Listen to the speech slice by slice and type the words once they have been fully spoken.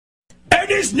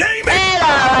his name is...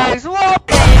 Alex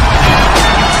Woopiiee!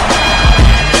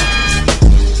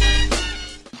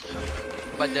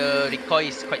 But the recoil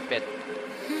is quite bad.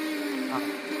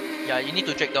 Yeah, you need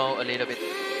to drag down a little bit.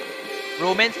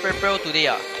 Romance purple today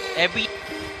every...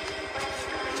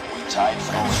 Tied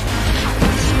for the lead.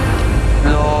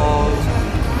 No.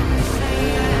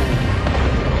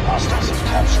 Hostiles have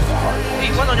captured the hard point.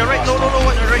 Hey, one on your right, no, one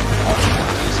on your right.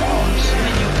 Hardpoint is ours.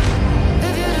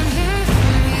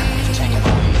 We've taken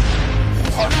the lead.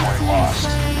 Hardpoint lost.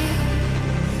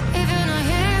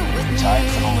 Tied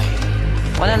for the lead.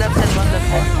 One left side, one left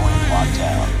side. Hardpoint locked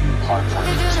down.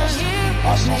 Hardpoint contested.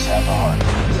 Hostiles have the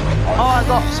hardpoint. Oh, I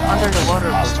got under the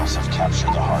water. Hostiles have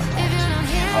captured the hardpoint.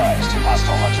 Be advised,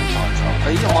 hostile hunter killer drone.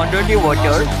 Are you under the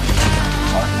water?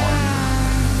 Hardpoint.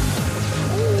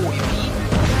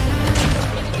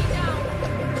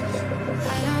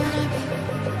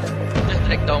 Just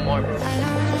drag down more, bro.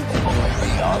 UAV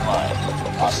online.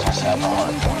 Hostiles have the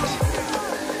hardpoint.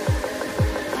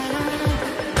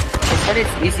 I said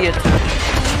it's easier to...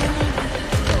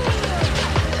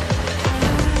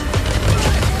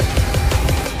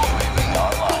 UAV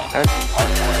online.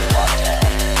 Hardpoint locked down.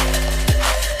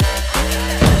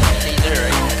 Laser,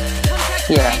 right?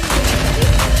 Yeah.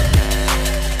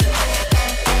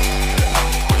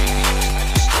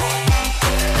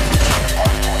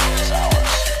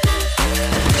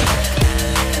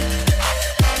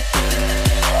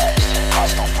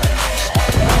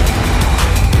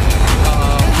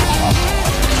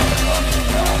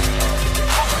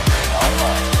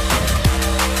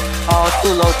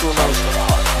 Too low.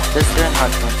 Just turn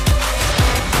hard one.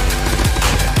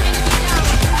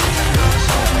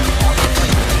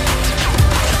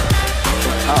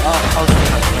 I'll turn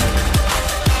hard one.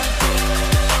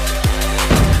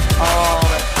 Oh,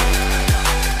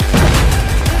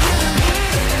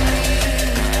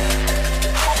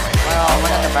 well,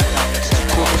 one at the back now.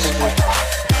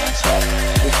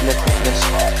 It's left.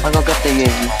 I'll go get the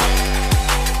UAV.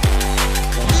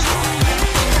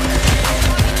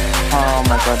 Oh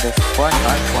my god, there's one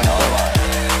there.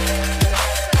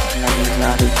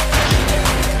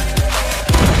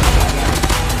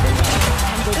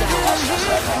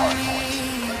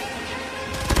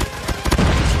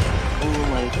 Oh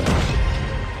my god.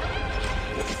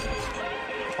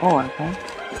 Oh, okay.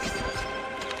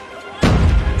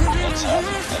 Heads up,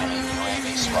 enemy UAV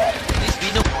spotted. This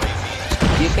video.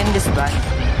 You can disband.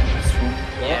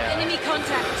 Yeah. Enemy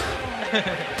contact.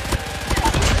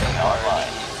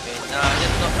 Online. Nah,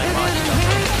 that's not my money.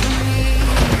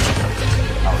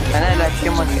 And I like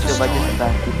him on YouTube, I just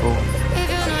ban people.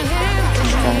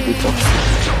 Kind of people.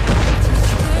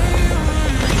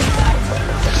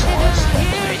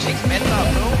 36 meta,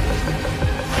 bro.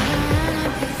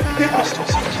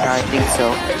 Yeah, I think so.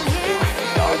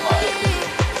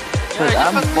 Dude,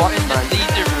 I'm bot, man.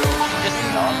 Laser, bro. Just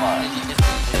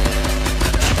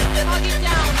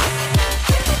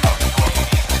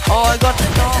Oh, I got the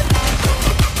dog.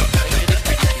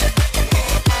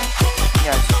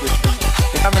 Yeah, it's good.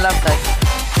 They come in left side.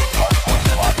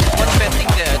 one bad thing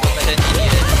there, don't let any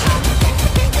idiot.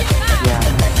 Yeah.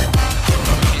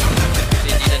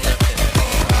 They didn't nerf it.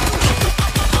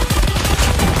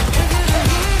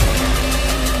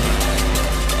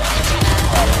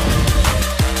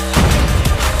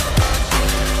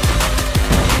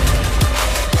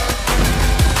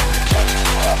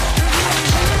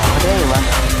 There you are.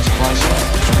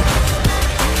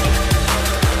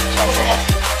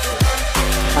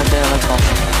 Oh, there, let's go.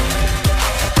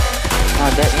 Oh,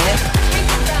 they're in it?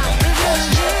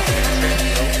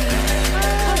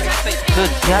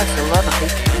 Dude, he has a lot of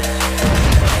HP.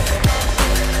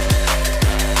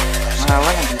 I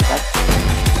wanna do that.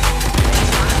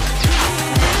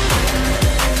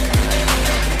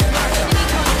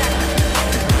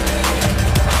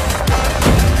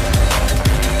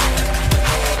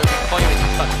 The point when you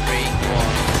start spraying,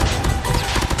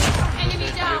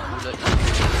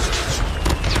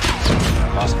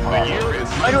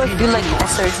 Why do I feel like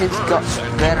SR6 got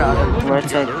better on the right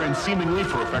side? and seemingly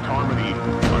perfect harmony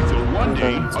until one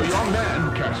day a young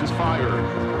man catches fire.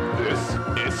 This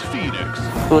is Phoenix.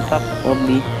 Two top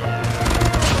only.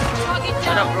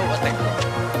 Shut up, bro. Attack.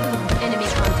 Enemy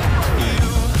contact.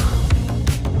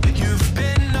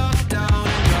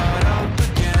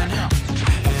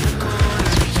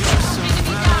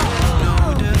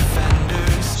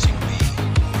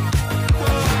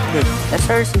 Dude,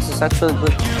 SR6 is actually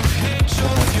good.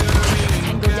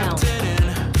 Tango down.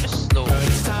 Just slow.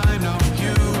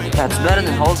 Yeah, it's better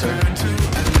than Holzer.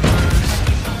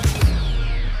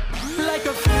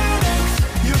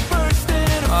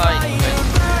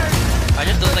 I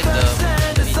just don't like the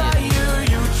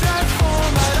idiot.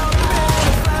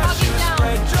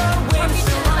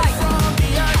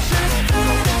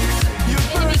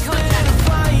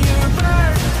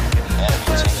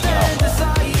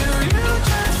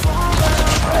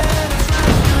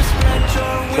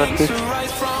 Got this.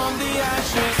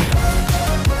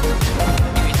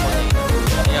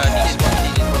 Yeah, this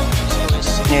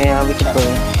one. Yeah, we can go in.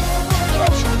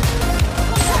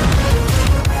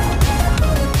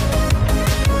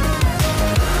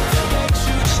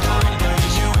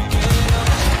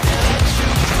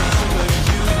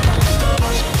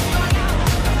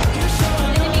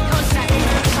 Enemy contact.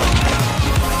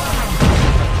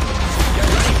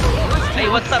 Hey,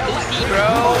 what's up, Lucy,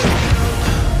 bro?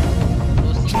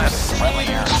 Lucy, my Friendly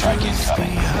airstrike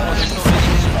incoming. there's so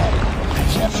many.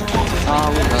 Capture Oh,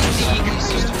 we got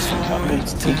systems incoming. it.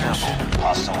 Be careful.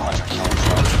 Hostile hunter killer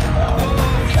drone inbound.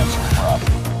 Capture Bravo.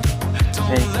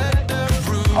 Okay.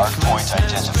 Hard point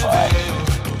identified.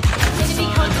 Enemy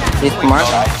contact. Hit mark.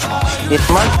 Hit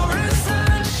mark.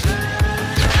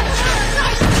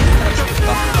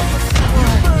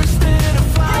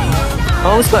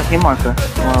 Oh, it's got hit marker.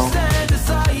 Wow.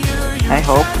 I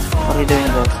hope. What are you doing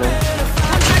though, sir?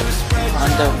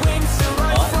 Under.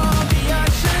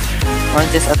 Or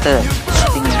just at the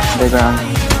thing, the ground.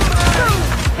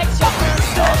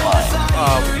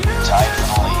 Online. Tied for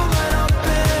the lead.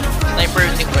 Sniper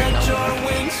thing right now.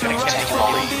 Taking the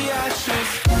lead.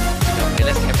 Okay,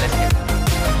 let's get.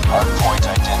 Hard point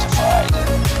identified.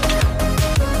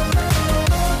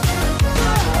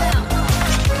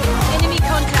 Enemy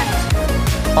contact.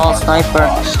 Oh, sniper.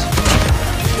 Lost.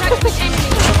 Contact with enemy.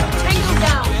 Tango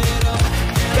down.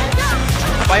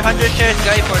 500 shares,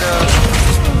 guy, for the.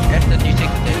 Yes, that you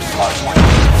take this. Hard point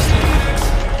contested.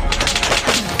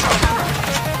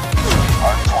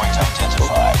 Hard point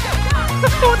identified.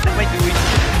 What am I doing?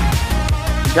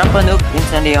 Drop a nuke,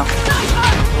 incendio.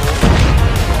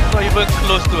 Not even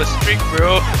close to a streak,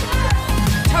 bro.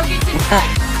 Target in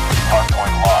Hard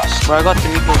point lost. Bro, I got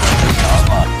 3 kills.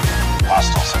 Online.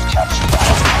 Hostiles have captured the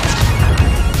hard point.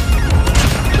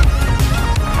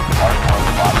 Hard point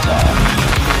locked down.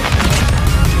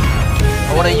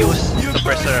 I wanna use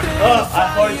suppressor.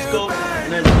 Hard point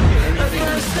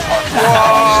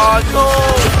Oh, no!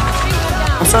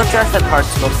 I'm so trash at hard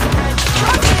scope.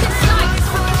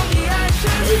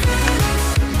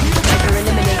 Sniper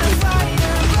eliminated.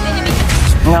 Enemy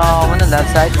No, one on that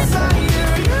side.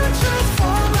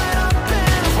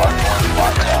 Hard point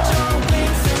locked down.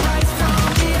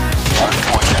 Hard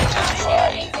point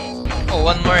identified. Oh,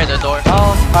 one more at the door.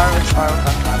 Oh, Sparrow.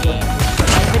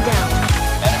 sniper down.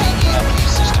 Enemy EMP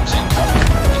systems incoming.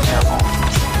 Be careful.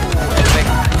 Perfect.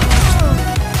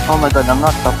 Oh my god, I'm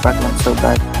not top frag, I'm so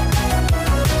bad.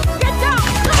 Get down.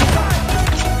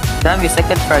 Damn, you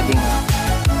second fragging.